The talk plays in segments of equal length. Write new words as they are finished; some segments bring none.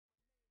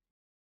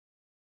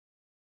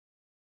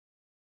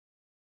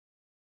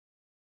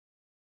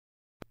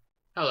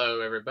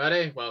Hello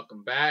everybody,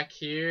 welcome back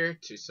here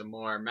to some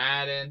more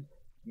Madden.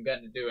 I'm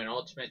going to do an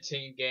Ultimate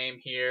Team game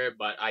here,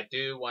 but I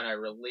do want to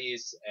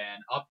release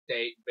an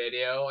update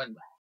video, and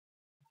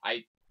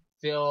I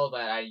feel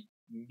that I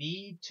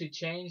need to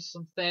change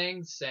some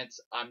things since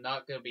I'm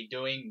not going to be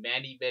doing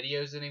many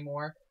videos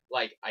anymore.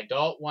 Like, I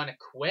don't want to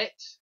quit,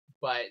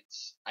 but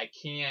I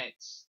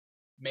can't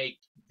make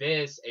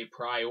this a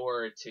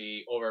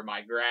priority over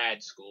my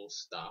grad school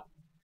stuff.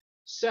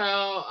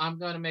 So I'm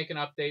going to make an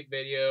update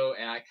video,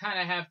 and I kind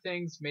of have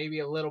things maybe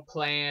a little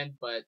planned,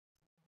 but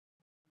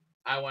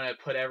I want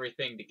to put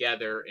everything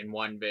together in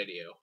one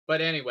video.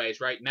 But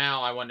anyways, right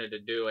now I wanted to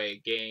do a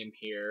game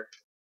here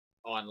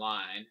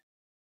online.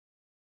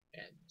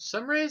 And for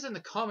some reason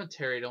the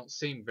commentary don't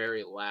seem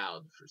very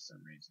loud for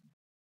some reason.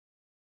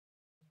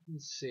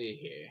 Let's see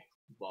here.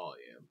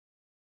 Volume.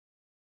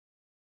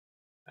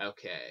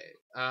 Okay.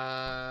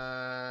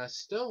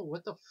 Still,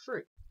 what the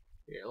frick?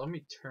 Here, let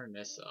me turn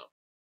this up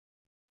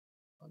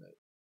on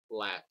the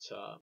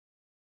laptop.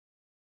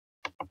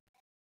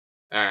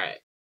 Alright.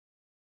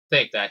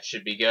 Think that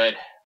should be good.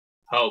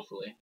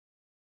 Hopefully.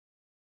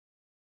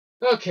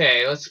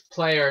 Okay, let's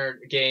play our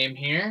game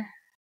here.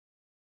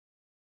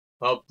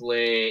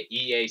 Hopefully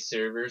EA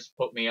servers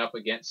put me up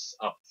against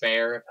a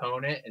fair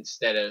opponent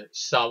instead of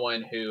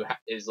someone who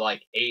is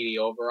like 80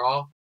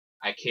 overall.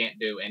 I can't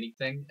do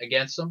anything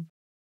against them.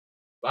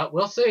 But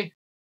we'll see.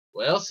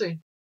 We'll see.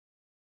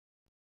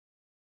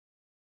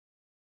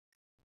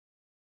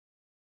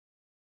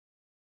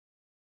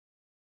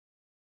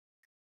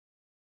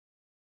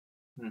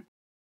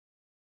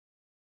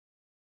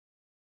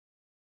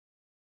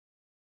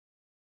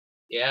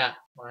 Yeah,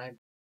 I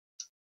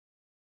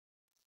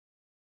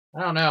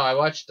don't know. I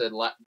watched the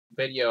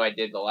video I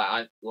did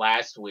the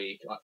last week,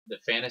 the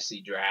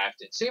fantasy draft.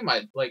 It seemed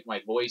like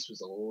my voice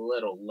was a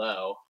little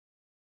low.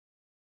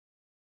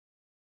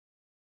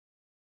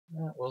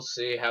 We'll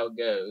see how it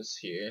goes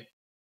here.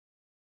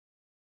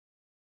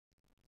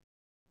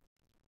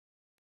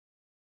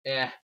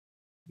 Yeah,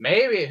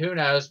 maybe, who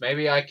knows?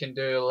 Maybe I can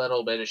do a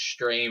little bit of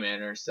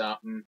streaming or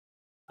something.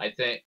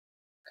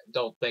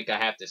 Don't think I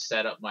have to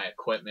set up my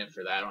equipment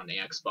for that on the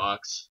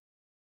Xbox.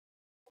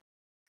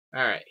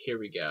 Alright, here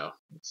we go.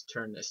 Let's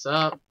turn this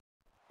up.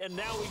 And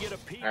now we get a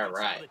peek at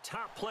some of the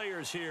top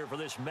players here for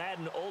this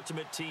Madden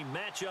Ultimate Team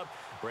matchup.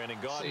 Brandon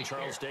Gaudin and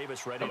Charles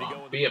Davis ready to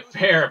go. Be a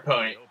fair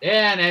opponent.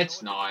 And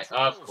it's not,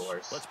 of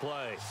course. Let's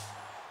play.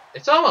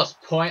 It's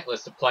almost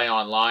pointless to play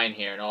online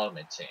here in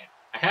Ultimate Team,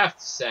 I have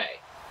to say.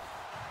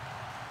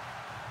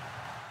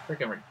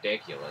 Freaking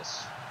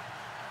ridiculous.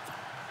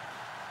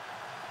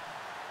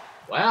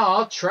 Well,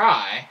 I'll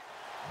try.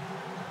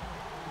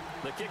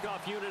 The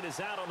kickoff unit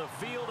is out on the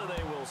field, and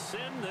they will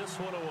send this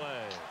one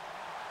away.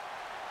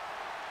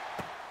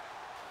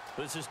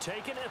 This is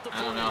taken at the 40.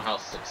 I don't know how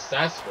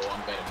successful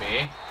I'm going to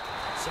be.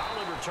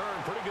 Solid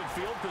return, pretty good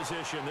field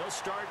position. They'll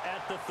start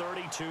at the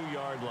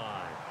 32-yard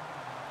line.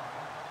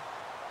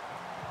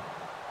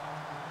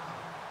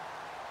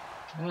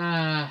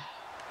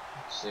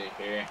 Let's see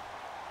here.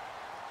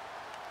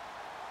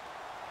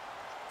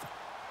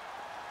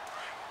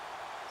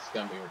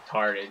 Gonna be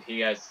retarded.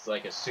 He has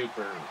like a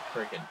super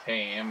freaking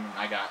team, and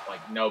I got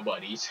like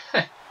nobodies.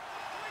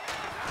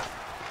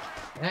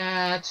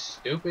 That's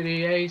stupid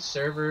EA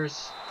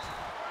servers.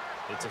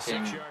 It's a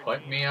can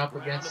put me up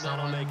against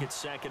someone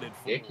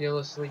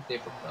ridiculously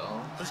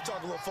difficult. Let's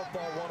talk a little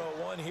football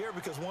 101 here,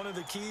 because one of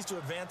the keys to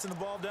advancing the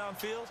ball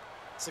downfield,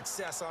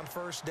 success on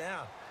first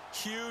down.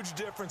 Huge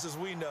difference, as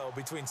we know,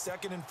 between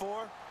 2nd and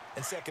 4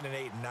 and 2nd and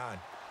 8 and 9.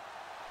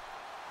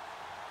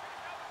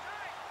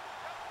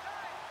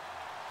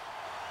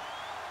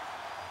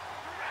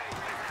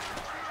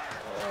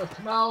 Oh,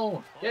 come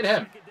on. Get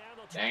him.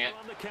 Dang it.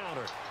 And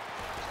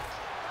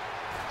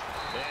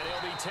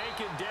he'll be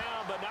taken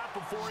down, but not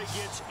before he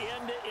gets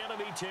into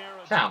enemy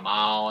territory. Come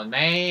on,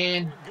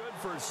 man. Good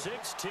for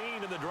 16,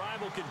 and the drive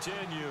will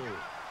continue.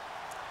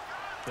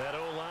 That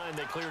O-line,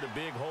 they cleared a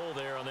big hole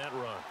there on that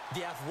run.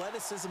 The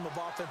athleticism of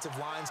offensive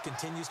lines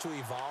continues to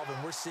evolve,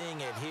 and we're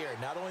seeing it here.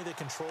 Not only they're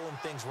controlling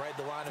things right at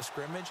the line of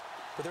scrimmage,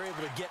 but they're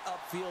able to get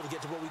upfield to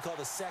get to what we call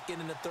the 2nd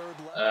and the 3rd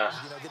level.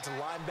 Get to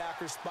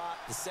linebacker spot,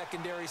 the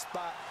secondary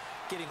spot,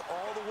 getting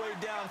all the way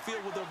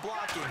downfield with their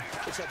blocking,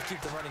 which have to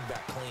keep the running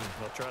back clean.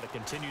 They'll try to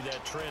continue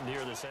that trend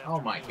here this afternoon.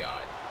 Oh my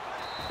God.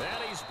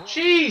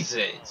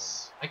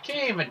 Jesus. I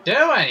can't even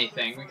do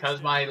anything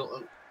because my...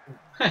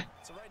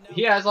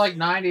 He has like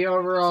 90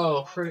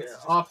 overall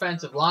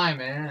offensive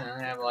linemen, and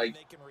I have like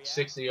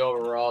 60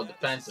 overall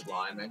defensive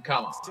linemen.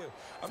 Come on.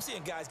 I'm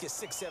seeing guys get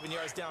 6-7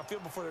 yards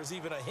downfield before there's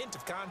even a hint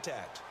of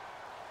contact.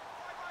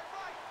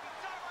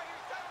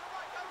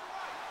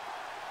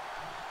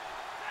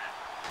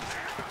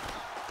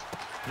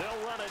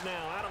 They'll run it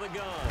now out of the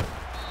gun.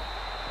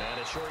 And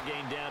a short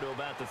gain down to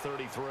about the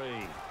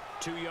 33.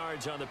 2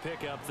 yards on the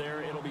pickup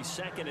there. It'll be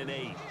 2nd and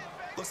 8.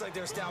 Looks like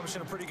they're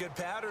establishing a pretty good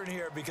pattern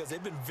here, because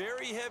they've been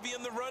very heavy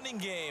in the running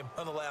game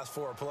on the last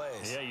 4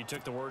 plays. Yeah, you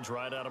took the words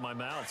right out of my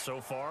mouth. So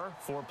far,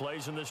 4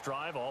 plays in this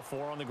drive, all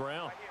 4 on the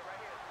ground.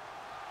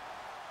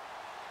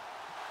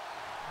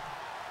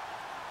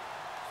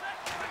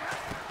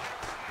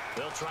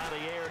 They'll try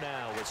the air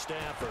now with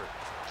Stafford.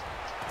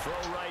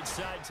 Throw right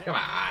side. Come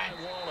on.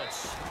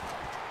 Wallace.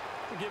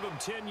 We'll give him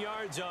 10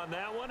 yards on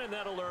that one, and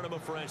that'll earn him a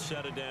fresh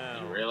set of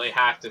downs. You really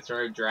have to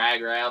throw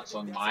drag routes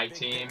on my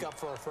team? Pick up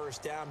for a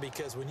first down,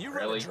 because when you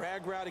run a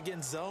drag route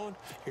against zone,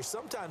 you're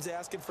sometimes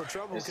asking for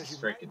trouble because you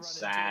might run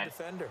into a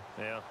defender.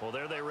 Yeah, well,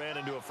 there they ran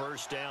into a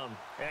first down.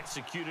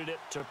 Executed it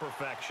to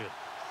perfection.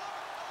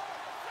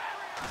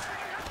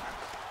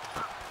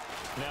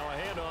 Now a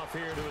handoff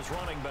here to his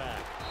running back.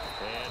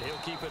 And he'll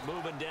keep it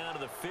moving down to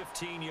the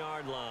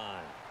 15-yard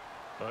line.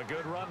 A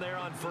good run there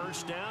on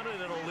first down, and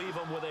it'll leave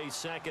him with a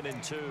 2nd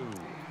and 2.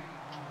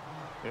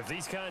 If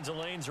these kinds of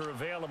lanes are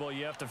available,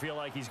 you have to feel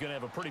like he's going to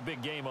have a pretty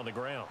big game on the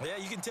ground. Yeah,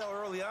 you can tell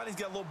early on he's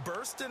got a little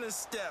burst in his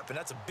step, and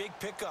that's a big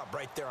pickup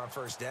right there on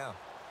first down.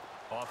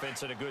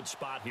 Offense in a good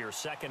spot here,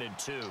 2nd and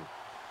 2.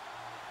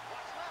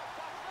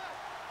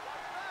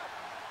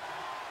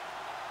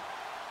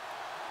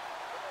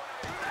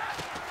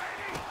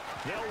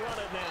 They'll run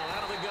it now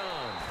out of the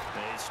gun.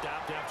 They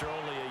stopped after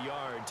only a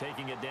yard,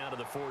 taking it down to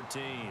the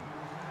 14.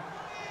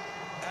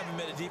 Haven't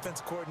been a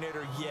defense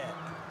coordinator yet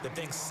that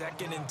thinks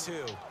 2nd and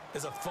 2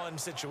 is a fun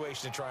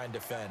situation to try and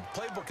defend.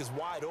 Playbook is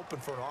wide open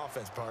for an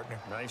offense, partner.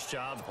 Nice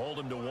job. Hold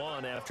him to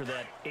 1 after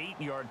that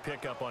 8-yard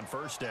pickup on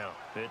first down.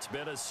 It's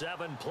been a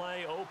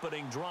 7-play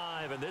opening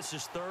drive, and this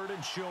is 3rd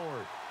and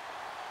short.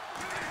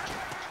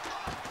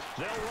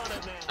 They'll run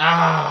it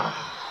now.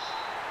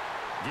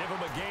 Give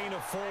him a gain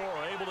of 4,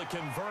 able to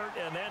convert,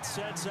 and that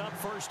sets up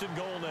 1st and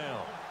goal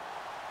now.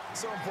 It's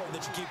so important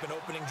that you keep an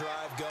opening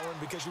drive going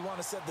because you want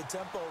to set the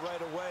tempo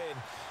right away. And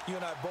you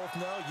and I both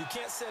know you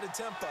can't set a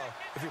tempo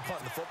if you're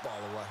punting the football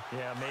away.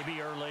 Yeah, maybe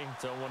early.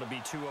 Don't want to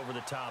be too over the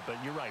top, but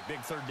you're right. Big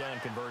 3rd down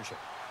conversion.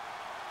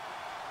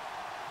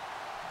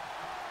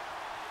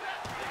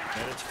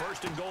 And it's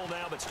 1st and goal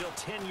now, but still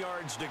 10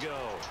 yards to go.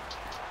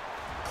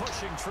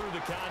 Pushing through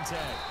the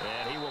contact.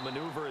 And he will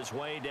maneuver his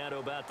way down to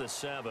about the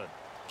 7.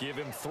 Give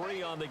him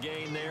 3 on the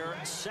gain there.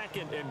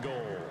 2nd and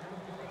goal.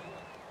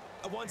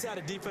 I once had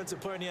a defensive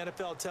player in the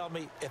NFL tell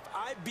me, if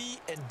I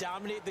beat and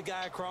dominate the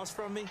guy across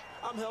from me,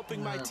 I'm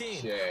helping my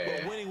team.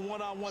 Well, winning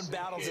one-on-one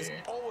battles is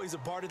always a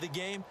part of the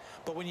game,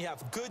 but when you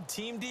have good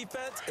team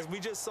defense, as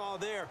we just saw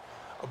there,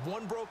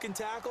 one broken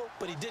tackle,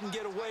 but he didn't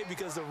get away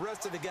because the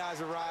rest of the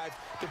guys arrived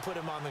to put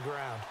him on the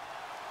ground.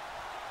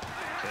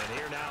 And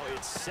here now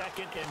it's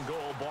 2nd and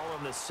goal, ball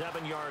on the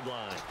 7-yard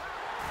line.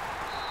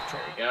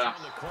 There you go.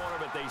 In the corner,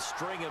 but they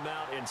string him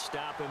out and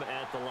stop him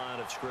at the line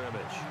of scrimmage.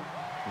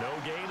 No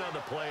gain on the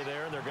play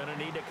there, and they're going to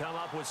need to come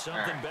up with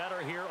something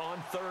better here on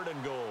 3rd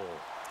and goal.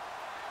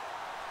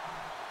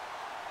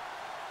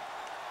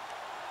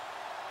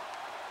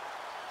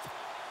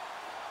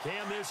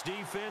 Can this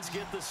defense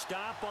get the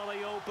stop on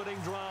the opening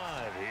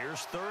drive?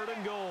 Here's 3rd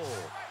and goal.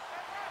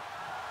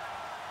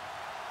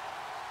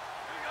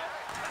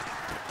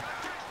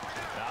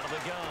 Out of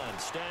the gun,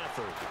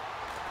 Stafford.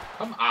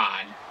 Come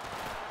on.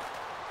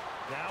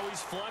 Now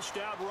he's flushed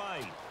out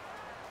right.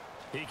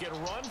 He can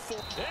run for,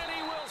 and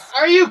he will.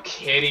 Are you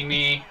kidding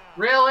me?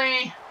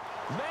 Really?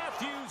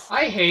 Matthews.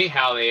 I hate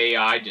how the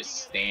AI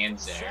just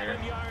stands there.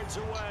 7 yards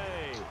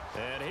away,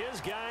 and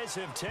his guys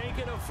have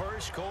taken a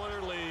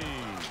first-quarter lead.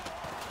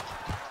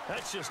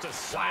 That's just a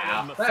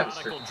solid,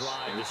 methodical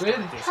drive.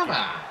 Stupid. Come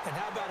on.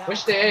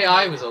 Wish the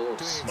AI was a little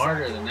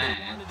smarter than that.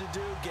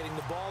 Getting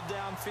the ball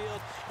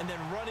downfield and then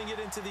running it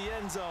into the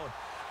end zone.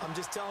 I'm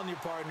just telling you,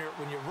 partner,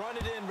 when you run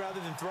it in rather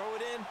than throw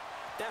it in,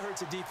 that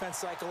hurts a defense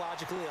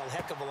psychologically a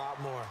heck of a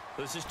lot more.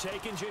 This is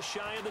taken just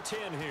shy of the 10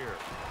 here.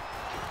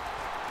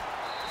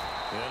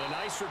 And a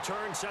nice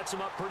return sets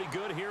him up pretty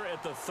good here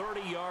at the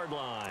 30-yard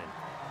line.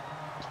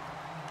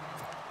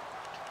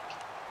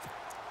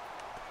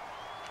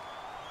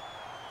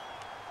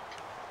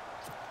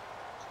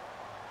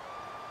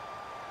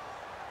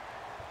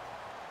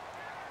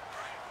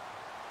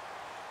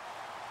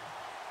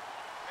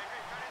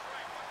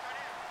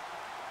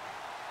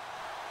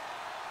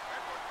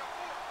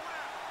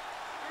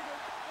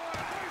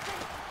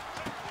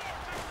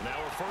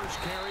 First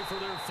carry for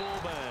their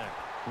fullback.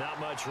 Not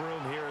much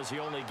room here as he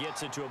only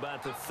gets it to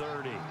about the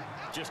 30.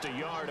 Just a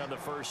yard on the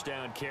first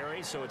down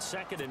carry, so it's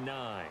 2nd and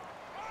 9.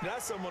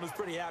 That's someone who's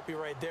pretty happy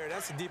right there.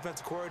 That's the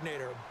defensive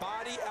coordinator.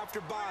 Body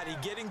after body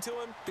getting to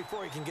him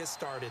before he can get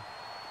started.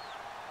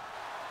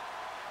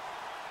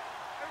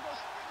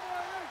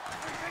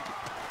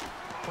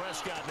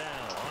 Prescott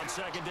now on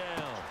 2nd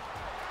down.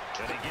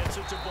 And he gets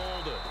it to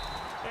Bolden.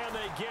 And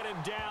they get him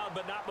down,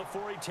 but not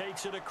before he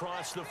takes it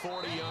across the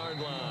 40-yard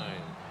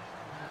line.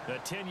 A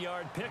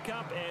 10-yard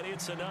pickup, and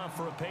it's enough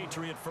for a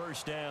Patriot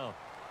first down.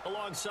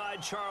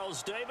 Alongside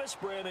Charles Davis,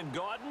 Brandon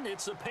Gaudin,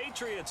 it's the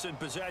Patriots in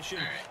possession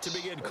to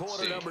begin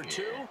quarter number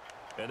 2.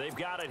 And they've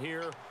got it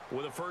here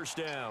with a first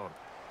down.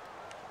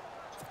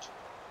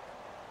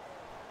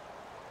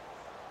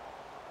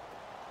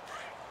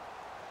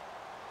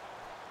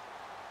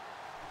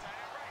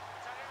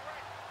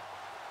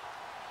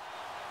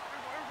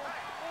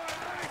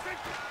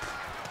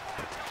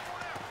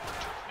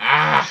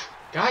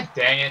 God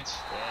dang it.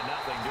 And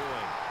nothing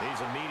doing.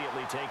 He's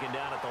immediately taken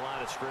down at the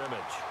line of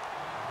scrimmage.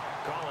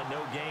 Calling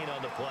no gain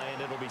on the play,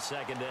 and it'll be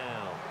second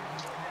down.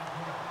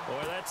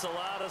 Boy, that's a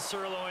lot of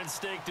sirloin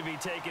steak to be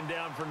taken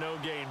down for no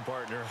gain,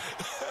 partner.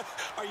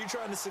 Are you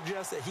trying to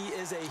suggest that he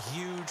is a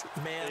huge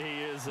man?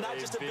 He is not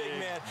just a big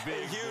man,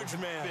 a huge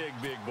man.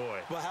 Big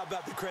boy. Well, how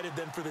about the credit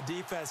then for the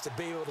defense to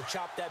be able to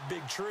chop that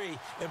big tree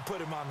and put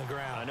him on the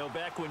ground? I know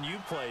back when you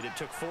played, it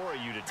took 4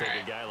 of you to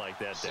take a guy like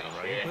that down,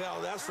 right?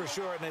 Well, that's for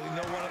sure. And you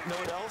know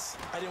what else?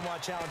 I didn't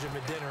want to challenge him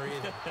at dinner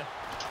either.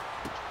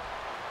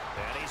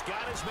 And he's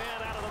got his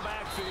man out of the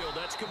backfield.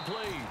 That's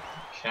complete.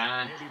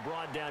 Okay. He'll be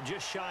brought down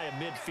just shy of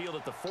midfield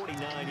at the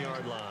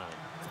 49-yard line.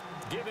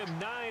 Give him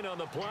 9 on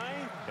the play,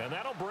 and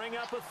that'll bring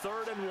up a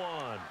 3rd and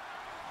 1.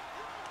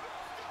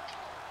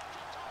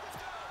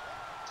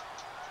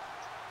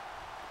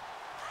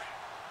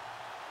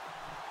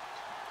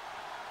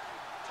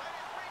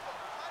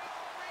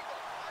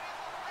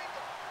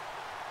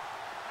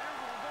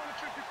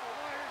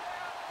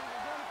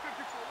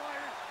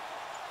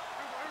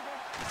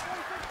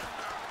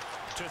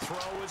 To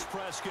throw is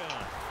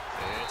Prescott.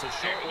 It's a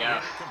short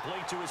one,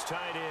 complete to his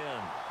tight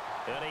end.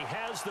 And he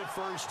has the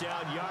first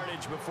down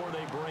yardage before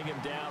they bring him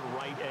down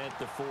right at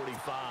the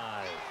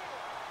 45.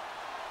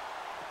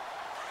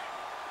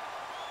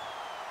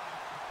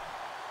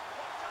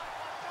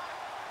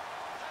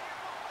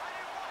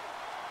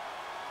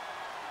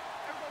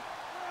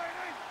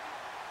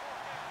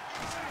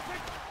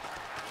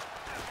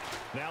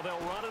 Now they'll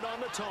run it on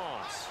the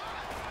toss.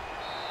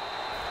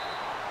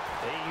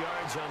 8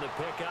 yards on the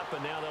pickup,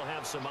 and now they'll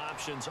have some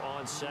options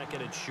on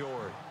 2nd and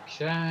short.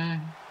 Okay.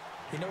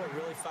 You know what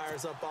really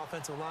fires up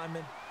offensive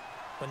linemen?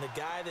 When the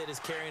guy that is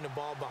carrying the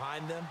ball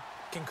behind them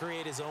can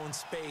create his own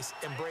space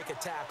and break a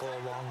tackle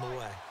along the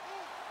way.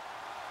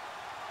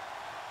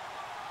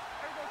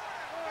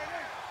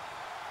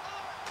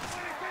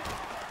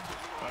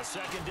 A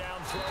 2nd down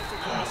throw for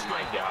Prescott. Oh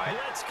my God.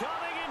 Blitz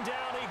coming, and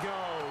down he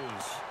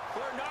goes.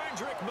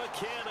 Bernardrick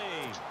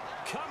McKinney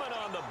coming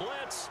on the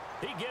blitz.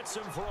 He gets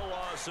him for a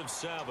loss of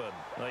 7.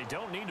 They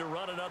don't need to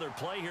run another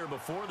play here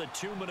before the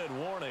 2-minute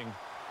warning.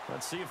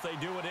 Let's see if they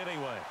do it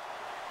anyway.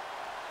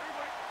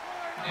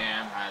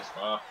 Yeah, might as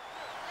well.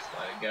 Just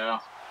let it go.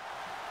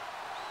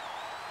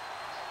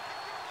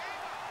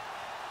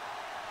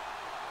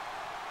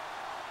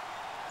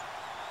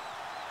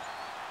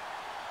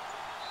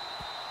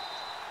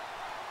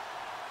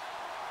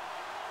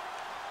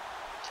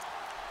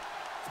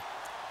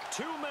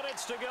 Two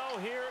minutes to go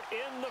here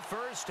in the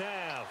first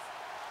half.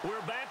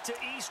 We're back to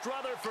East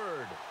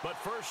Rutherford, but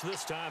first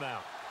this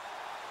timeout.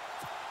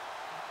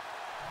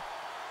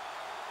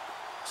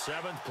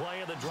 7th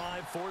play of the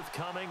drive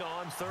forthcoming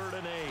on 3rd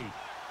and 8.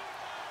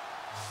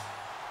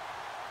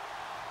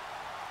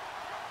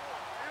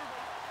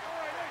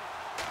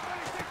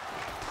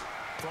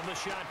 From the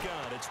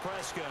shotgun, it's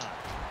Prescott.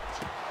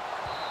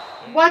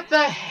 What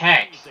the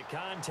heck? The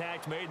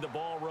contact made the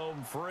ball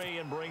roam free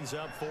and brings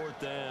up 4th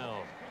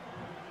down.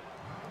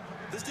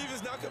 This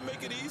defense not going to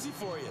make it easy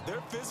for you. They're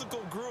a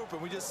physical group,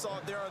 and we just saw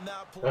it there on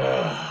that play.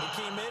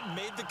 He came in,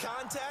 made the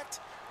contact,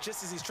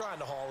 just as he's trying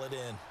to haul it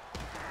in.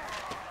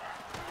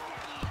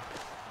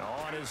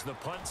 On is the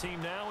punt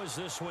team now as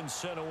this one's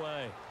sent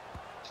away.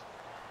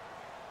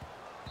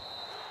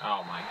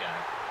 Oh my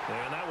God.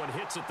 And that one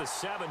hits at the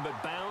 7,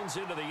 but bounds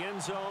into the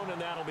end zone,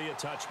 and that'll be a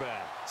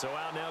touchback. So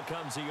out now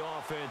comes the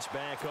offense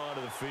back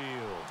onto the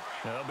field.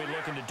 Now they'll be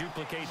looking to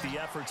duplicate the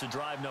efforts of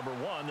drive number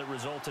 1 that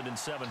resulted in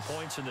 7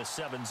 points in the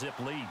 7-zip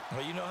lead.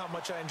 Well, you know how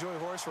much I enjoy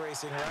horse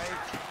racing, right?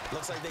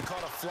 Looks like they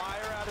caught a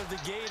flyer out of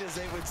the gate, as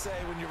they would say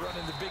when you're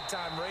running the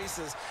big-time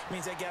races.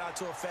 Means they get out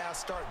to a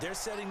fast start. They're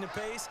setting the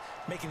pace,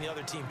 making the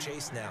other team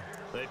chase now.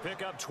 They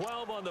pick up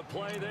 12 on the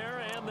play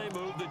there, and they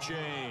move the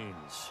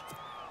chains.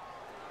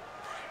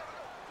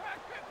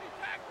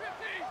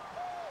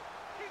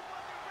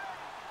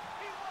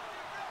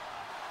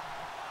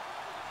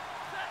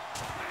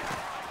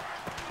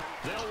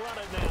 They'll run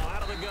it now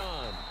out of the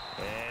gun.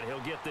 And he'll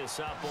get this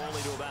up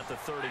only to about the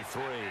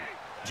 33.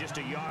 Just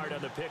a yard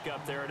on the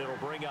pickup there, and it'll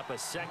bring up a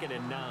 2nd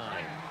and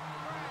 9.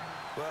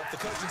 Well, if the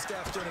coaching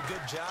staff's doing a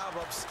good job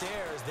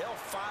upstairs, they'll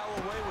file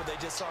away what they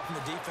just saw from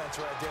the defense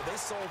right there. They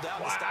sold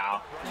out.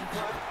 Wow. Running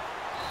play.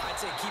 I'd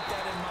say keep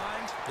that in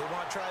mind. They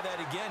want to try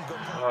that again. Go.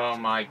 Oh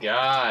my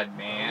God,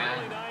 man.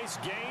 Really nice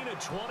gain of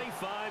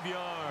 25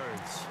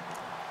 yards.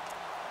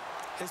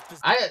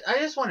 I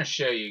just want to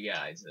show you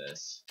guys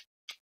this.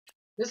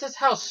 This is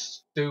how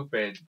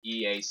stupid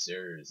EA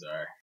servers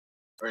are,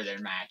 or their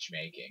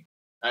matchmaking.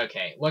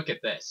 Okay, look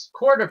at this.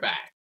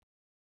 Quarterback.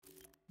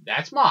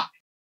 That's mine.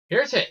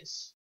 Here's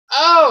his.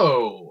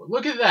 Oh,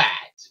 look at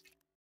that.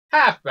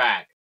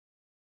 Halfback.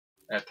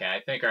 Okay, I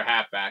think our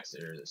halfbacks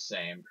are the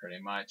same,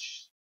 pretty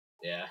much.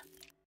 Yeah.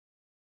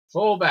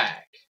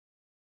 Fullback.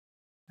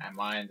 And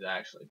mine's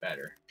actually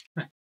better.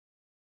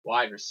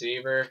 Wide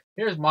receiver.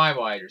 Here's my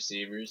wide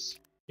receivers.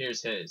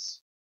 Here's his.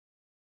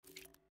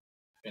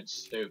 Fucking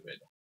stupid.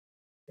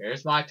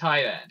 Here's my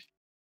tight end.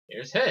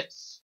 Here's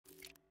his.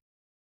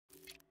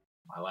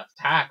 My left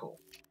tackle.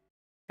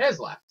 His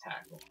left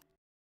tackle.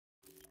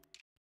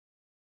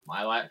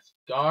 My left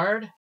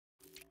guard.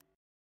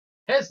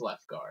 his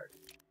left guard.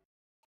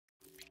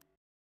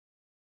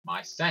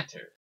 My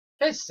center,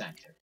 his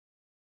center.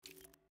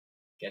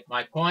 Get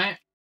my point?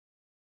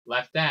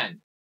 Left end.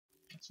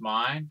 It's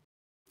mine.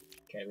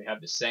 Okay, we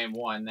have the same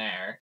one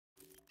there.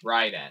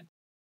 Right end.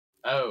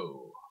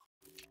 Oh.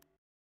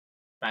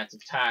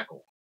 Defensive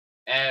tackle.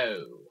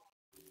 Oh.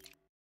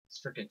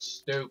 It's freaking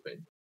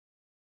stupid.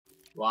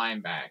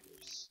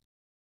 Linebackers.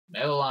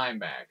 Middle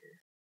linebacker.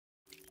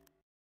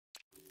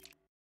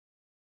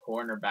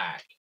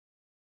 Cornerback.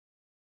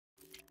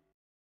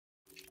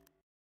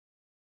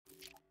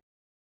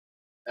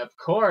 Of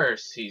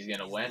course he's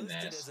gonna win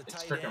this.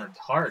 It's freaking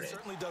retarded. He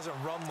certainly doesn't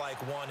run like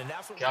one, and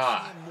that's what we're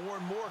seeing more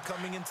and more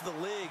coming into the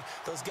league.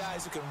 Those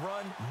guys who can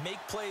run, make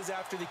plays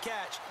after the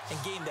catch, and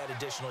gain that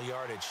additional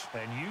yardage.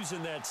 And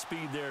using that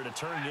speed there to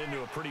turn it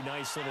into a pretty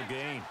nice little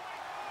gain.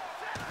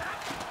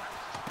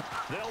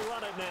 They'll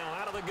run it now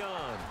out of the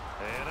gun.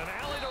 And an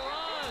alley to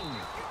run.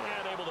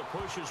 And able to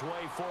push his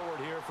way forward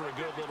here for a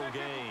good little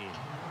gain.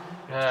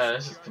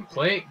 This is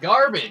complete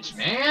garbage,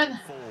 man.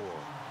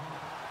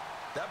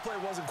 That play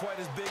wasn't quite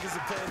as big as the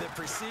play that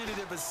preceded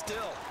it, but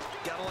still,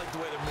 gotta like the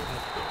way they're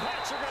moving. The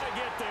Pats are gonna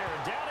get there.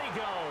 Down he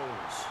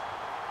goes.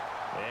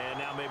 And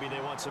now maybe they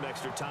want some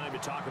extra time to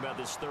talk about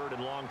this third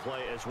and long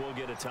play as we'll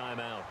get a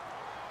timeout.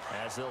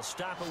 As they'll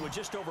stop it with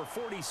just over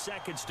 40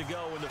 seconds to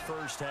go in the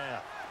first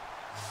half.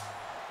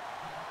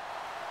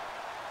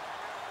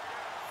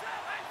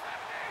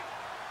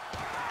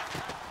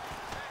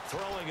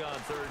 Throwing on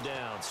third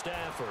down,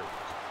 Stafford.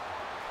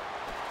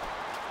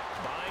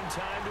 Buying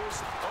time to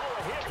his... Oh,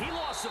 a hit. He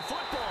lost the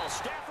football.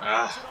 Stafford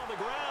puts it on the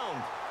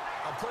ground.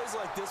 On plays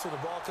like this where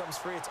the ball comes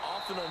free, it's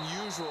often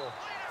unusual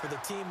for the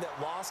team that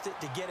lost it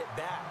to get it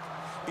back.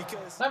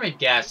 Because let me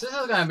guess, this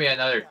is going to be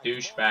another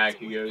douchebag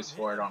who goes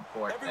for it on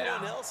fourth down.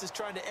 Everyone else is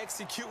trying to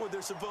execute what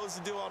they're supposed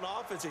to do on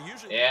offense. They're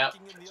usually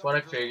that's what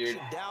I figured.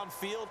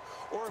 Downfield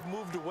or have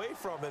moved away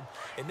from him.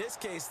 In this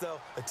case, though,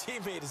 a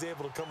teammate is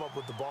able to come up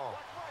with the ball.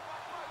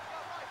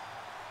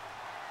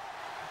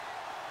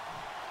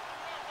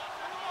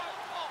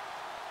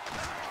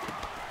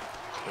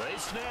 They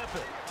snap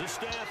it to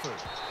Stafford.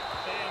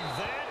 And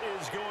that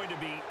is going to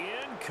be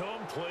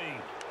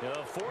incomplete.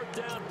 A fourth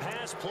down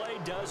pass play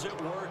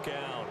doesn't work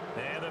out.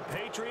 And the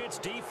Patriots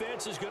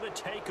defense is going to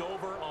take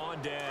over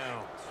on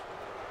downs.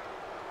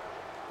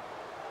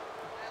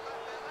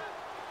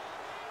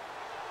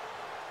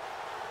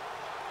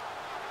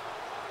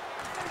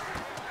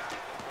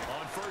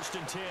 On 1st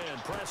and 10,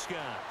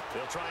 Prescott.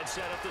 They'll try and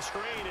set up the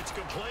screen. It's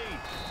complete.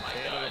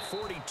 And at a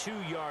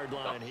 42-yard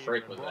line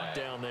here, brought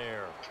down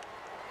there.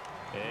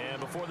 And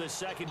before this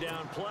second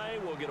down play,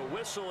 we'll get a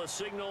whistle, a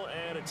signal,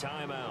 and a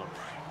timeout.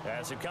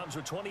 As it comes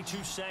with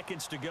 22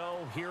 seconds to go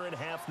here in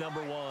half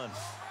number 1.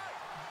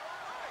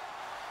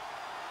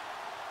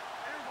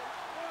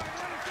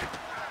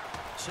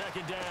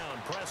 Second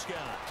down, Prescott.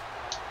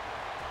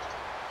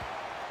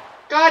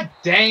 God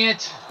dang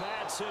it.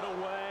 Bats it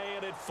away,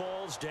 and it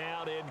falls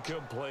down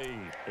incomplete.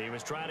 He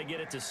was trying to get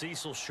it to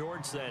Cecil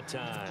Shorts that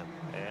time,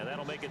 and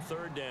that'll make it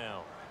third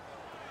down.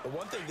 The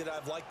one thing that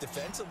I've liked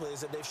defensively is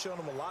that they've shown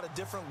him a lot of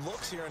different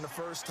looks here in the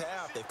first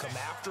half. They've come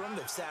after him.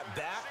 They've sat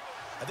back.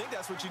 I think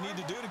that's what you need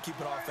to do to keep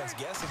an offense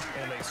guessing.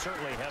 And they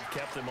certainly have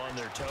kept them on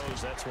their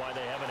toes. That's why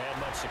they haven't had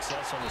much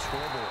success on the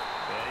scoreboard.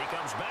 And he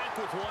comes back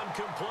with one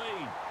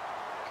complete.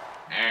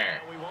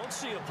 And we won't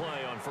see a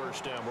play on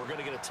first down. We're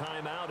going to get a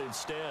timeout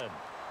instead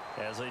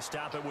as they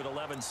stop it with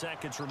 11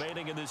 seconds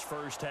remaining in this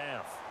first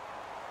half.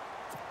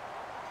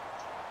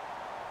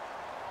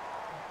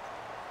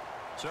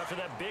 So after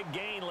that big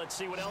gain, let's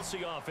see what else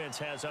the offense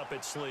has up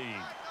its sleeve.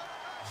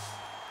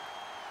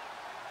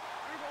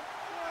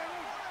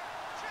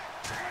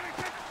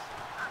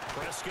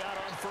 Prescott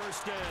on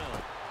first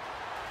down.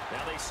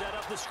 Now they set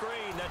up the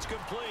screen. That's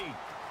complete.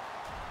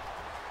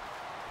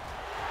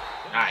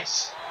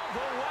 Nice. The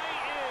way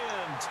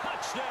in.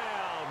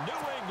 Touchdown,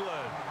 New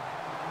England.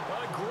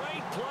 A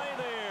great play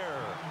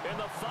there in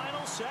the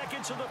final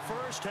seconds of the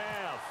first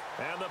half.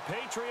 And the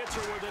Patriots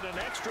are within an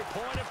extra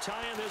point of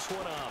tying this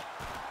one up.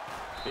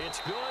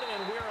 It's good,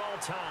 and we're all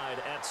tied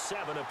at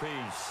 7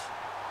 apiece.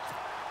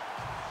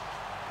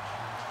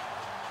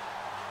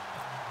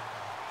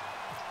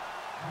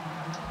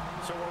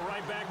 So we're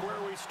right back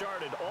where we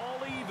started, all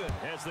even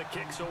as the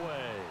kick's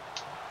away.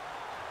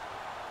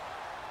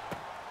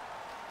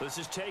 This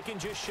is taken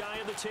just shy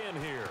of the 10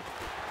 here.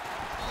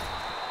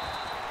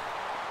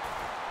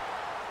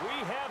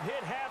 We have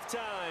hit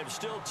halftime.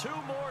 Still 2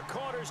 more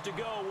quarters to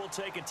go. We'll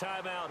take a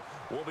timeout.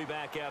 We'll be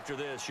back after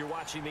this. You're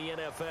watching the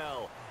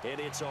NFL, and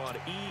it's on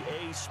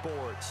EA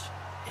Sports.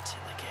 It's in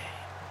the game.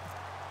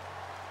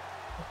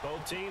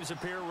 Both teams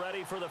appear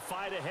ready for the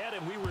fight ahead,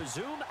 and we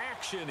resume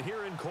action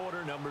here in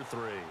quarter number 3.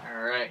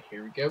 All right,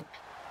 here we go.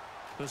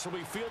 This will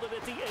be fielded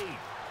at the 8.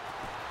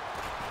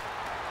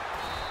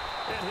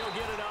 And he'll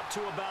get it up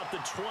to about the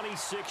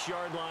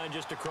 26-yard line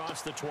just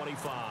across the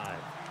 25.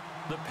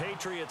 The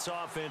Patriots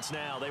offense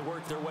now, they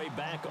work their way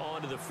back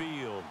onto the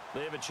field.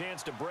 They have a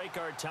chance to break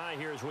our tie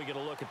here as we get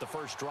a look at the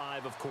first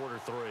drive of quarter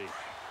 3.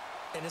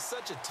 And it's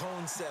such a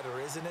tone setter,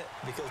 isn't it?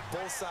 Because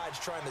both sides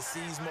trying to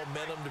seize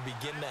momentum to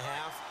begin the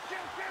half.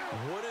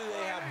 What do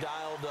they have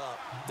dialed up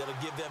that'll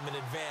give them an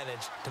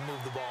advantage to move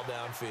the ball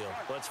downfield?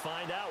 Let's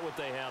find out what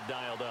they have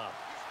dialed up.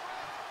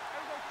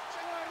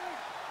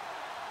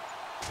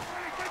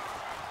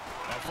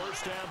 A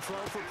first down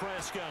throw for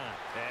Prescott.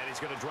 And he's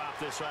going to drop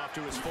this off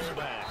to his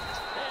fullback.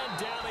 And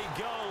down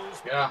he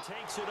goes. Yeah. He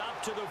takes it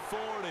up to the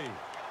 40.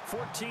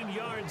 14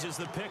 yards is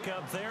the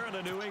pickup there and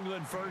a New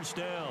England first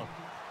down.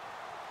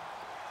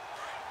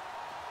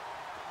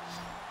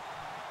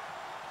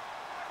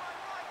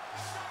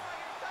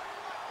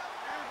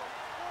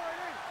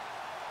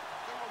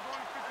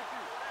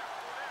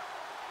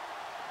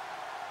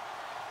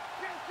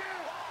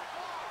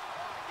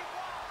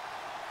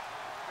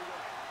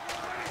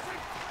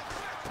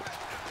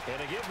 And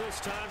to give this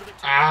time to the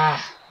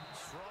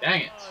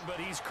dang it. But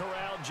he's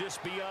corralled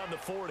just beyond the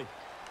 40.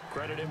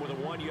 Credit him with a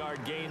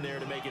 1-yard gain there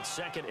to make it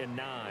 2nd and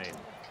 9.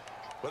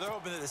 Well, they're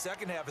hoping that the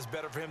second half is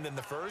better for him than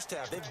the first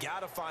half. They've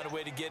got to find a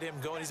way to get him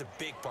going. He's a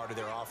big part of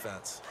their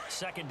offense.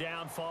 2nd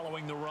down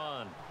following the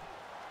run.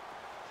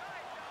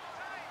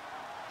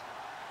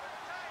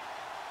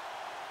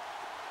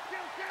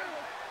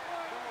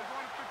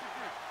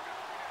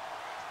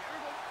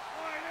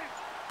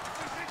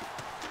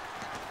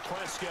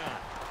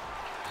 Prescott.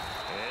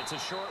 It's a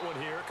short one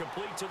here,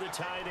 complete to the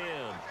tight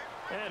end.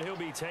 And he'll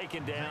be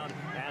taken down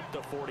at the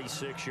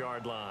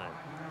 46-yard line.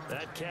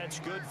 That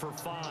catch good for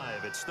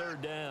 5. It's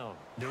 3rd down.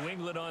 New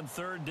England on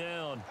 3rd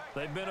down.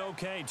 They've been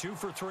okay, 2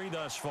 for 3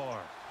 thus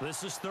far.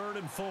 This is 3rd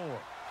and 4.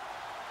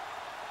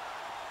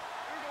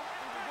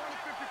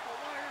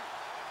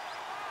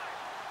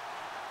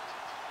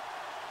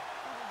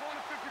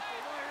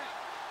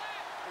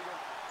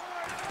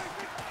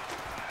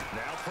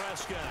 Now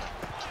Prescott.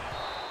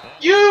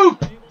 You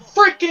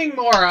freaking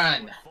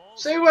moron!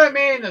 See what I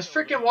mean? Those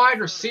freaking wide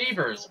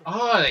receivers.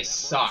 Oh, they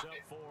suck.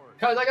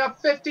 Because I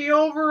got 50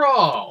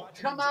 overall.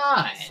 Come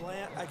on.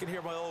 I can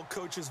hear my old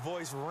coach's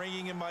voice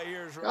ringing in my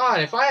ears. God,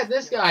 if I had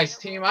this guy's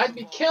team, I'd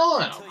be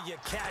killing him. Until you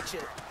catch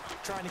it.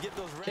 Trying to get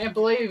those. Can't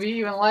believe he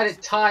even let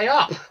it tie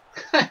up.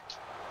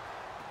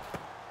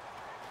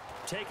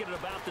 Taking it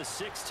about the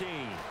 16.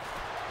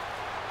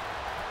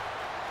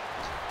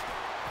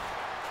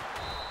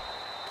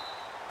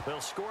 They'll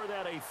score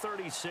that a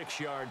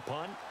 36-yard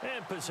punt,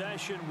 and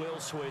possession will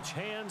switch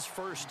hands,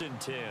 1st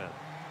and 10.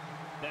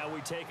 Now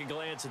we take a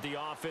glance at the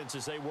offense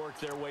as they work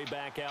their way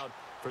back out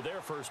for their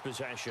first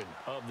possession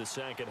of the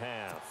second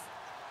half.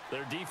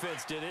 Their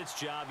defense did its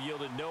job,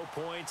 yielded no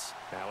points.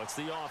 Now it's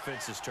the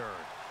offense's turn.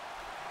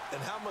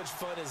 And how much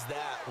fun is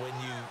that when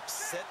you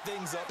set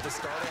things up to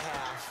start a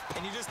half,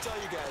 and you just tell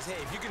you guys,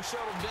 hey, if you can shut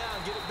them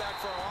down, get it back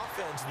for our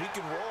offense, we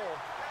can roll.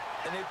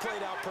 And they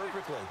played out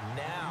perfectly.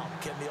 Now,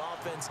 can the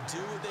offense do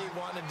what they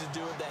wanted to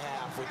do at the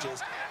half, which is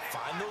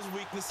find those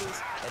weaknesses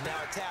and now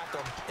attack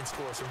them and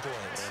score some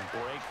points.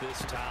 And break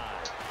this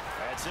tie.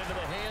 That's into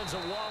the hands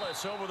of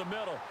Wallace over the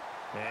middle.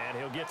 And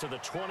he'll get to the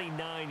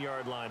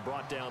 29-yard line,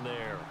 brought down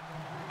there.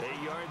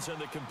 8 yards on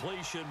the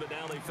completion, but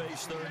now they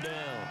face 3rd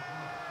down.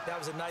 That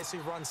was a nicely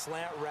run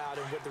slant route,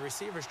 and what the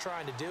receiver's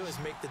trying to do is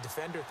make the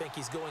defender think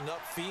he's going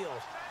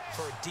upfield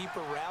for a deeper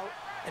route,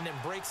 and then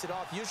breaks it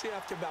off, usually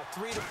after about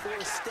 3 to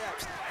 4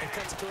 steps, and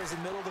cuts towards the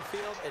middle of the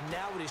field. And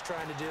now what he's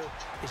trying to do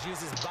is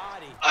use his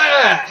body.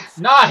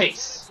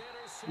 Nice!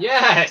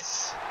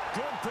 Yes!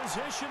 Good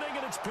positioning,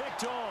 and it's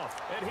picked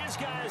off. And his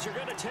guys are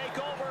going to take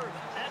over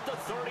at the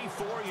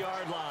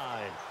 34-yard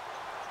line.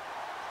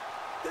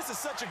 This is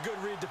such a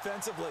good read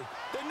defensively.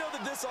 They know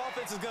that this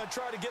offense is going to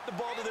try to get the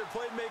ball to their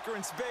playmaker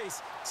in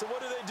space. So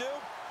what do?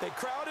 They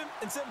crowd him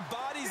and send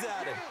bodies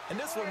at him. And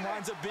this one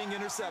winds up being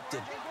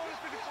intercepted.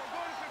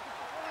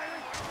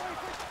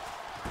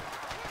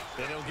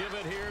 And he'll give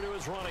it here to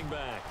his running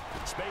back.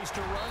 Space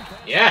to run.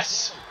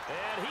 Yes.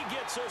 And he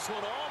gets this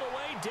one all the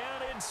way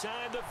down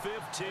inside the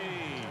 15.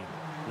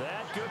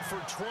 That good for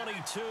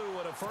 22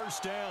 and a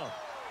first down.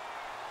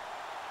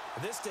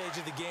 At this stage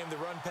of the game, the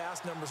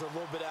run-pass numbers are a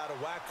little bit out of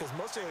whack because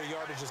most of their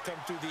yardage has come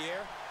through the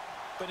air.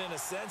 But in a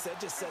sense, that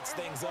just sets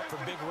things up for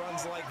big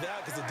runs like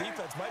that because the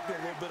defense might be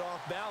a little bit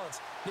off balance.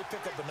 They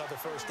pick up another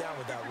first down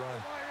with that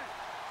run.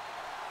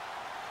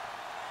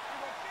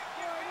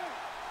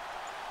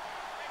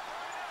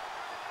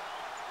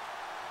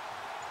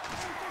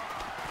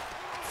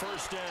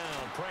 First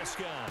down,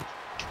 Prescott.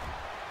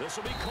 This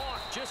will be caught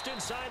just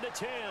inside the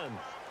 10.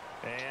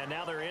 And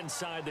now they're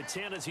inside the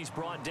 10 as he's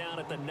brought down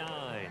at the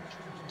 9.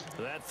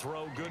 That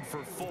throw good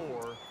for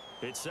 4.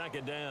 It's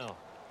 2nd down.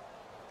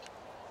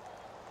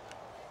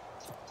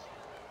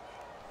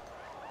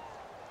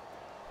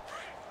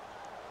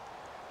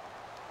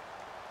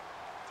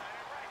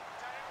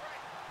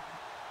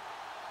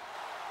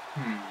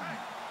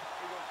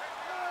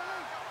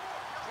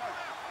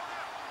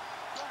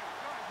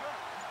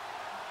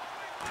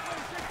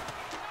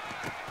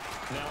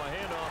 Now a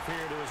handoff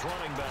here to his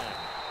running back.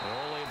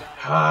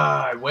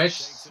 I wish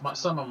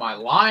some of my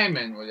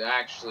linemen would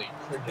actually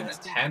freaking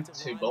attempt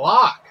to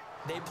block.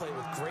 They play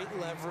with great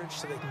leverage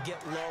so they can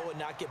get low and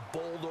not get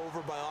bowled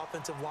over by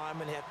offensive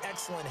linemen. They have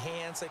excellent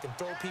hands. They can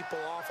throw people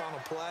off on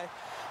a play.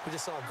 We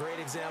just saw a great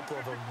example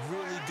of a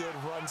really good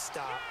run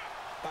stop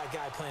by a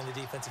guy playing the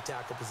defensive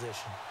tackle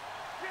position.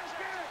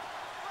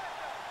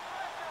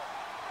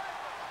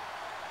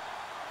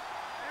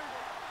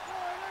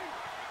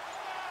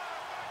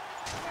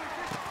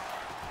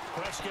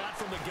 Prescott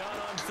from the gun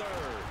on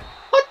third.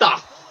 What the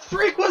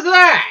freak was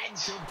that?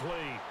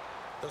 Complete.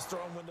 Those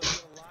throwing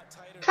windows get a lot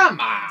tighter. Come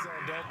on.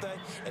 Don't they?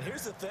 And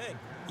here's the thing.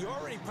 You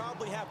already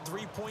probably have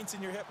 3 points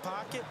in your hip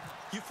pocket.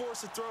 You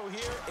force a throw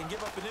here and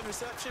give up an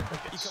interception.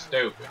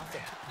 Stupid.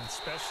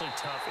 Especially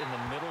tough in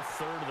the middle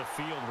third of the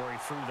field where he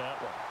threw that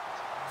one.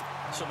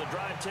 So the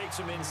drive takes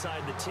him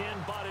inside the 10,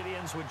 but it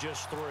ends with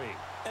just 3.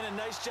 And a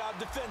nice job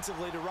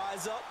defensively to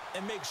rise up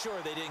and make sure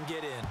they didn't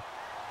get in.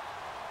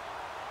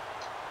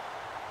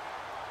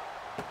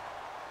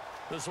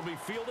 This will be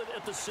fielded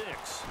at the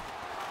 6.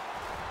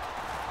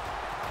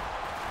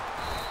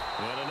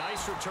 And a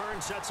nice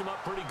return sets him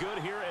up pretty good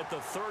here at the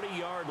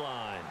 30-yard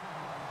line.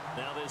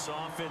 Now this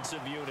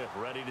offensive unit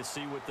ready to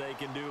see what they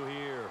can do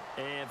here.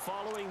 And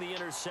following the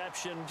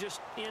interception,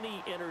 just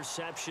any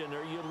interception,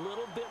 are you a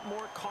little bit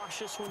more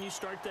cautious when you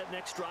start that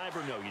next drive,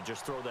 or no, you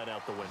just throw that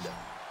out the window?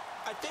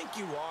 I think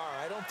you are.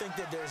 I don't think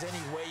that there's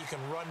any way you can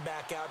run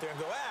back out there and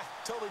go,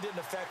 totally didn't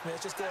affect me.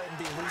 Let's just go ahead and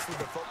be loose with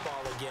the football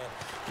again.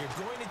 You're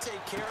going to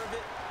take care of it,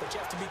 but you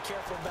have to be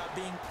careful about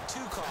being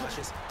too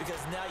cautious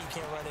because now you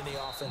can't run any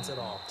offense at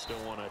all.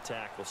 Still want to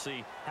attack. We'll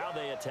see how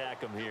they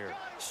attack them here.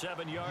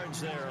 7 yards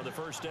there on the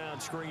first down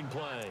screen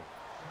play.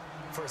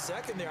 For a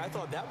second there, I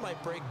thought that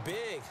might break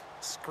big.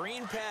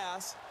 Screen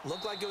pass.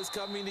 Looked like it was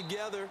coming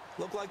together.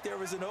 Looked like there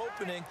was an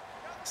opening.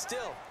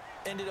 Still,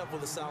 ended up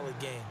with a solid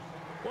game.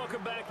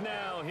 Welcome back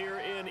now here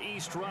in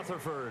East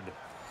Rutherford.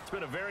 It's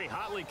been a very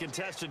hotly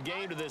contested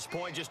game to this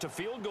point. Just a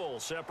field goal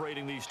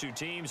separating these two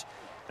teams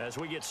as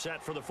we get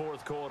set for the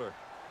fourth quarter.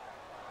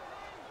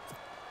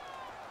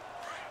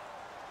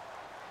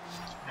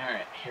 All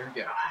right, here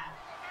we go.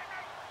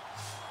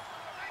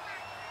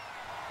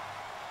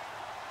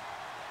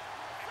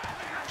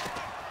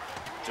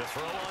 To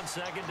throw on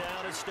second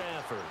down is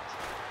Stafford.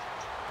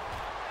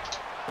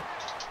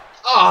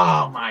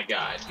 Oh my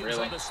God,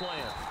 really?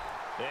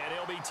 And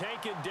he'll be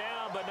taken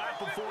down, but not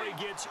before he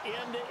gets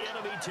into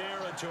enemy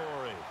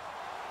territory.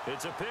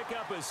 It's a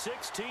pickup of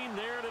 16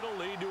 there, and it'll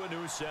lead to a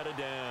new set of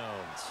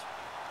downs.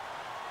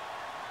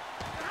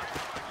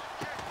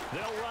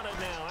 They'll run it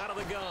now out of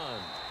the gun.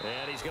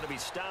 And he's going to be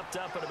stopped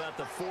up at about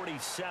the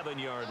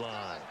 47-yard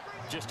line.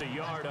 Just a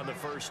yard on the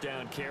first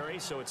down carry,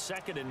 so it's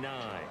 2nd and 9.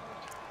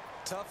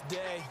 Tough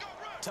day.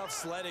 Tough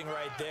sledding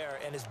right there,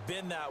 and it's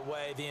been that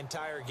way the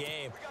entire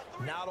game.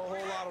 Not a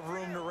whole lot of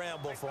room to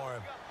ramble for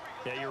him.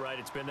 Yeah, you're right.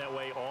 It's been that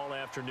way all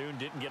afternoon.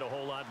 Didn't get a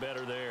whole lot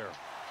better there.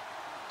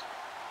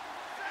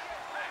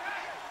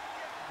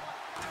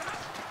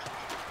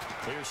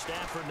 Here's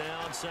Stafford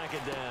now on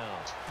second down.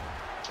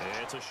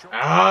 It's a short.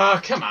 Oh,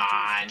 come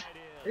on.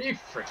 Are you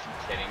freaking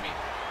kidding me?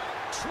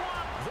 Trump,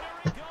 there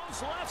he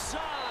goes left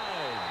side.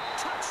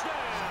 Touchdown.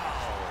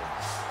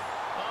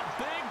 A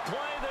big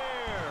play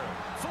there.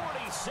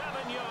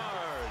 47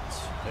 yards.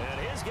 And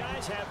his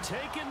guys have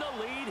taken the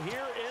lead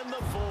here in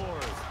the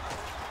fourth.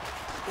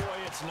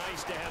 Boy, it's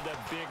nice to have that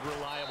big,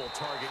 reliable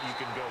target you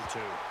can go to.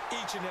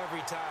 Each and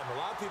every time. A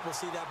lot of people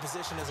see that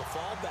position as a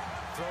fallback.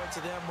 Throw it to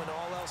them when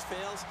all else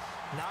fails.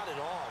 Not at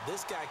all.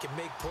 This guy can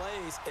make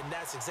plays, and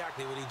that's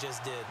exactly what he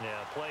just did.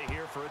 Yeah, play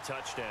here for a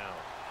touchdown.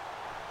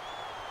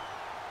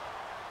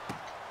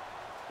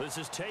 This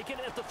is taken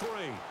at the 3.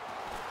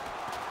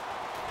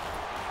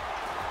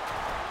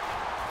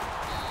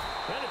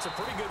 And it's a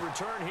pretty good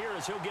return here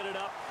as he'll get it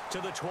up to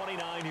the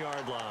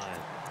 29-yard line.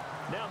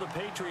 Now the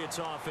Patriots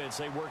offense,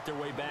 they worked their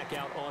way back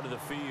out onto the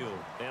field.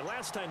 And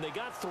last time they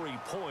got 3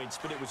 points,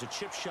 but it was a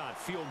chip shot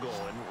field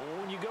goal. And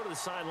when you go to the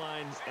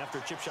sideline after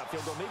a chip shot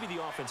field goal, maybe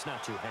the offense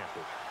not too happy.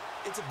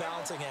 It's a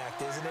balancing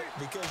act, isn't it?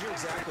 Because you're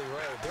exactly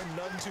right. They're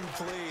none too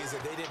pleased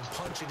that they didn't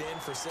punch it in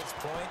for 6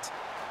 points.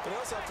 But you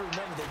also have to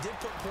remember, they did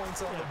put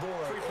points on the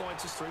board. 3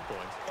 points is 3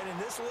 points. And in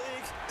this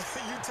league,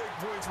 you take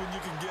points when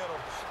you can get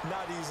them.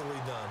 Not easily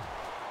done.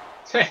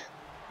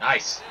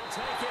 Nice.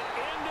 Take it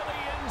into the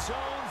end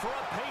zone for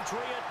a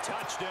Patriot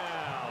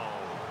touchdown.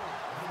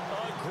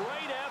 A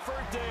great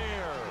effort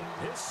there.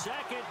 His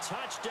 2nd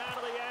touchdown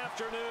of the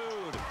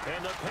afternoon.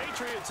 And the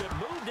Patriots have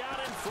moved out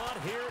in front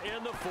here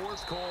in the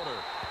fourth quarter.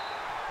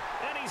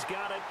 And he's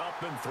got it up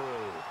and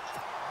through.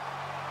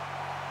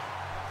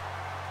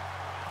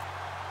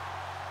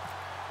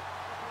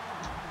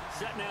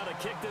 Set now to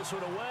kick this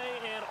one away,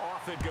 and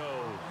off it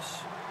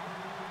goes.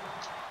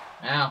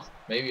 Now,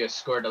 maybe I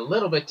scored a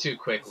little bit too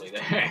quickly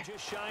there.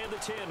 Just shy of the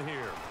 10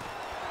 here.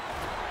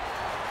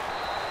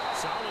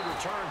 Solid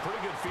return,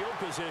 pretty good field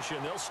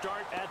position. They'll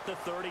start at the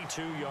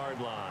 32-yard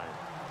line.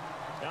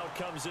 Out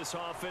comes this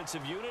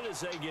offensive unit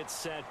as they get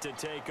set to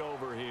take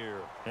over here.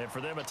 And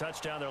for them, a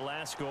touchdown their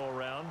last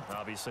go-around.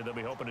 Obviously, they'll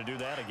be hoping to do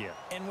that again.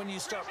 And when you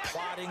start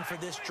plotting for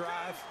this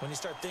drive, when you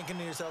start thinking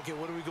to yourself, okay,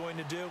 what are we going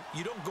to do?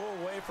 You don't go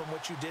away from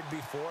what you did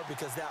before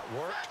because that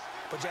worked,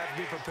 but you have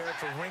to be prepared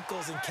for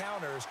wrinkles and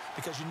counters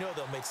because you know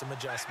they'll make some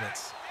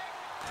adjustments.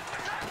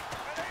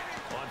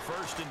 On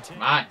 1st and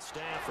 10,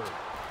 Stafford.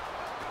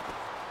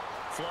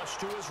 Flush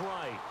to his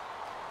right.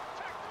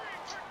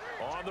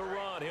 On the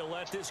run, he'll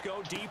let this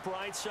go deep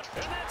right side.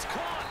 And that's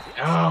caught.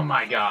 Oh,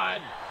 my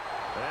God.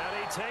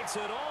 And he takes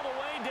it all the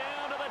way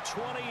down to the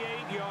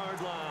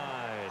 28-yard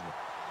line.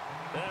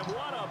 And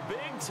what a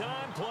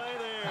big-time play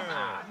there. Come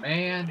on,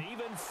 man. And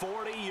even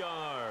 40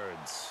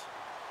 yards.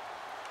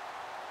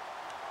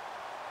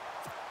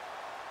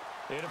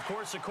 And, of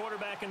course, the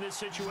quarterback in this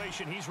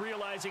situation, he's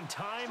realizing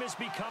time is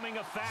becoming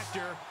a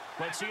factor.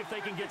 Let's see if they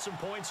can get some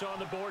points on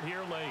the board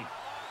here late.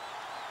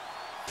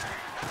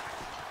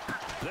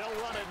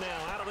 They'll run it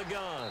now out of the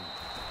gun.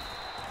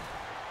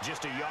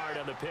 Just a yard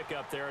on the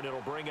pickup there, and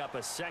it'll bring up a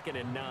 2nd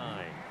and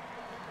 9.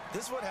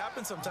 This is what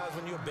happens sometimes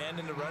when you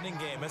abandon the running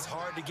game. It's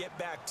hard to get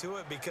back to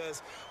it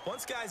because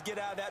once guys get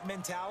out of that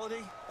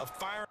mentality of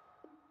firing.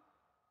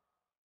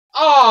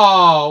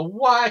 Oh,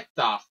 what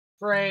the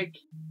frick?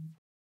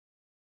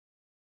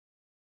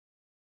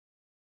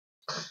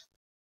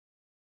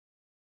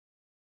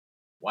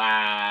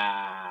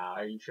 Wow,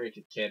 are you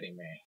freaking kidding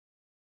me?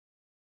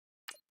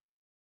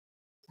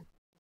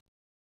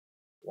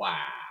 Wow.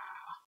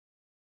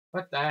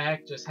 What the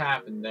heck just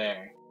happened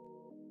there?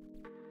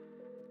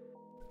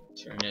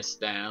 Turn this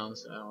down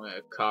so I don't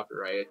have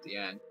copyright at the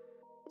end.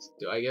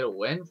 Do I get a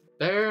win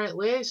there at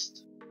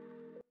least?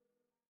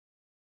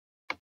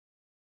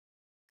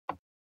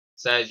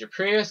 Says your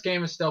previous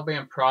game is still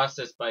being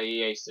processed by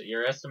EA, so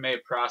your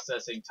estimated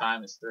processing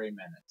time is 3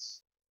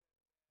 minutes.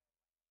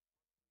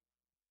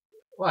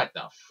 What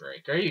the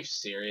frick? Are you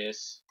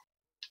serious?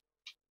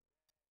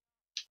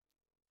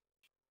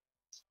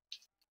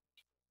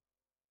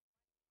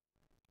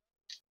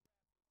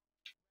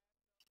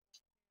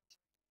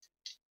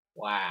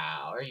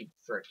 Wow, are you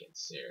freaking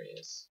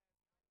serious?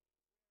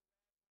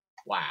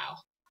 Wow.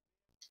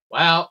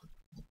 Well,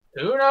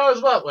 who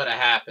knows what would have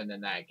happened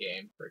in that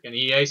game. Freaking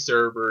EA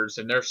servers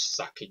and their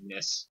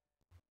suckiness.